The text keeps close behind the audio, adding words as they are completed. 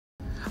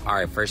All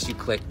right, first you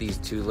click these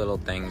two little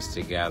things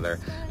together,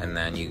 and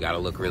then you got to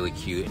look really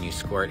cute, and you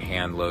squirt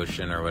hand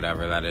lotion or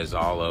whatever that is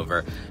all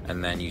over,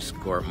 and then you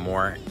squirt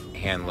more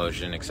hand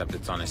lotion, except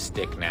it's on a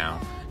stick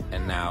now,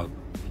 and now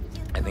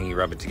I think you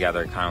rub it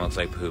together. It kind of looks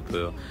like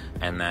poo-poo,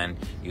 and then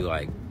you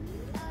like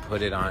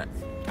put it on.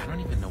 I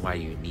don't even know why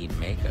you need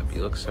makeup.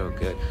 You look so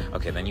good.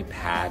 Okay, then you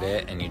pat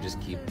it, and you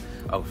just keep...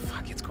 Oh,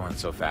 fuck, it's going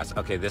so fast.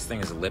 Okay, this thing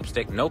is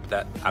lipstick. Nope,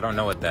 I don't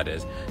know what that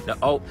is. No,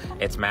 oh,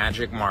 it's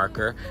magic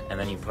marker, and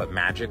then you put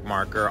magic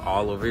marker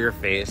all over your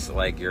face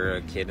like you're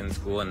a kid in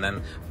school, and then,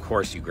 of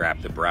course, you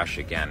grab the brush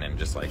again and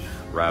just, like,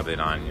 rub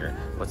it on your...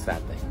 What's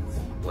that thing?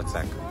 What's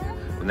that called?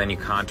 And then you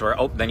contour.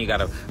 Oh, then you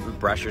gotta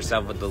brush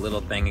yourself with the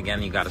little thing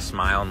again. You gotta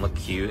smile and look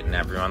cute, and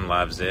everyone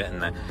loves it.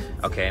 And then,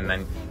 okay, and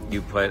then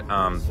you put...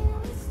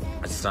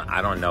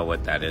 I don't know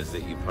what that is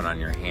that you put on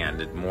your hand.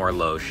 It's more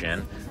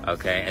lotion,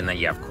 okay? And then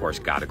you, of course,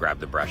 got to grab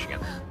the brush again.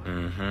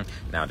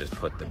 Now just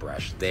put the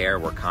brush there.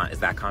 Is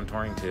that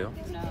contouring too?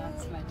 No,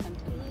 it's my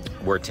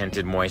tinted. We're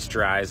tinted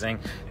moisturizing.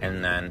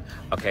 And then,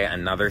 okay,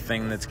 another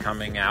thing that's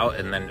coming out.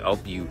 And then, oh,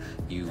 you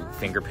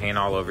finger paint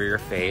all over your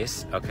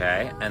face,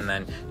 okay? And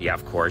then, yeah,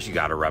 of course, you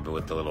got to rub it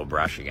with the little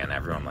brush again.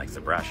 Everyone likes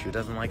a brush. Who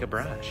doesn't like a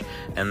brush?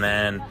 And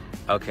then,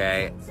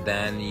 okay,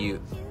 then you...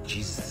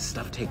 Jesus, this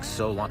stuff takes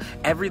so long.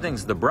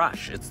 Everything's the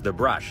brush. It's the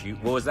brush.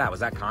 What was that? Was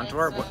that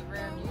contour? It's a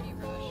Rare Beauty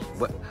brush.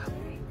 What?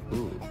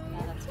 Ooh.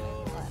 Yeah, that's my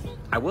blush.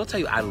 I will tell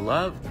you, I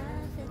love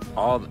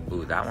all the...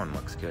 Ooh, that one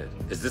looks good.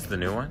 Is this the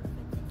new one?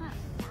 Huh.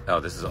 Oh,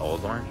 this is the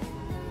old one?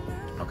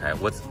 Okay,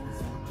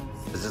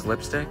 is this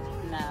lipstick?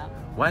 No.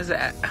 Why is it...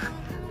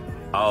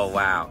 Oh,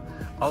 wow.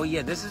 Oh,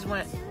 yeah, this is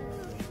when...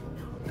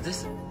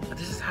 This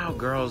is how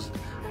girls'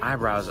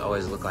 eyebrows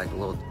always look like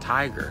little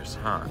tigers,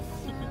 huh?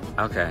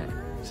 Okay.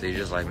 So you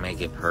just like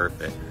make it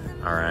perfect.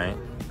 All right,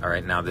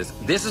 now this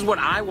is what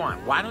I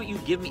want. Why don't you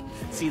give me...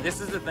 See, this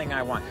is the thing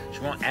I want. She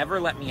won't ever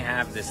let me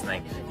have this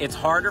thing. It's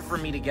harder for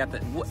me to get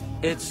that.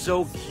 It's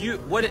so cute.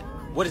 What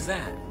is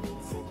that?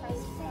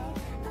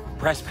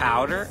 Pressed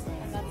powder?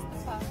 And that's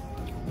the puff.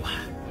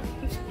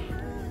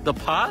 What? The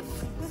puff?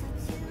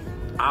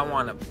 I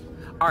want to...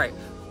 All right.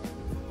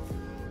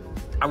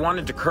 I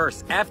wanted to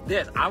curse. F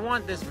this. I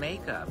want this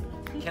makeup.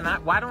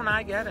 Why don't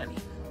I get any?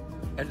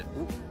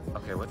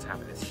 Okay, what's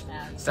happening?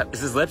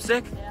 Is this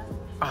lipstick? Yeah.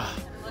 Oh.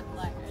 Lip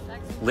liner.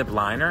 Lip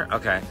liner?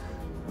 Okay.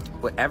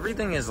 But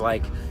everything is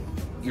like,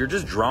 you're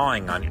just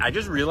drawing on... I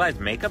just realized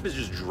makeup is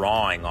just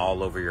drawing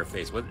all over your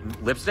face. What,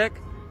 lipstick?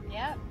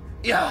 Yep.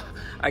 Yeah,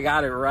 I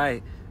got it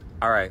right.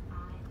 All right.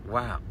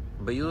 Wow.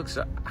 But you look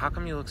so... How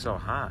come you look so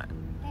hot?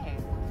 Hey.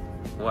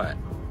 What?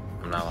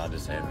 I'm not allowed to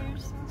say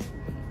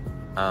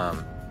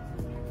that.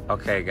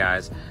 Okay,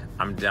 guys.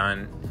 I'm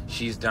done.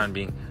 She's done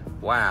being...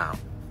 Wow.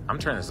 I'm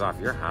turning this off.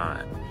 You're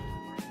hot.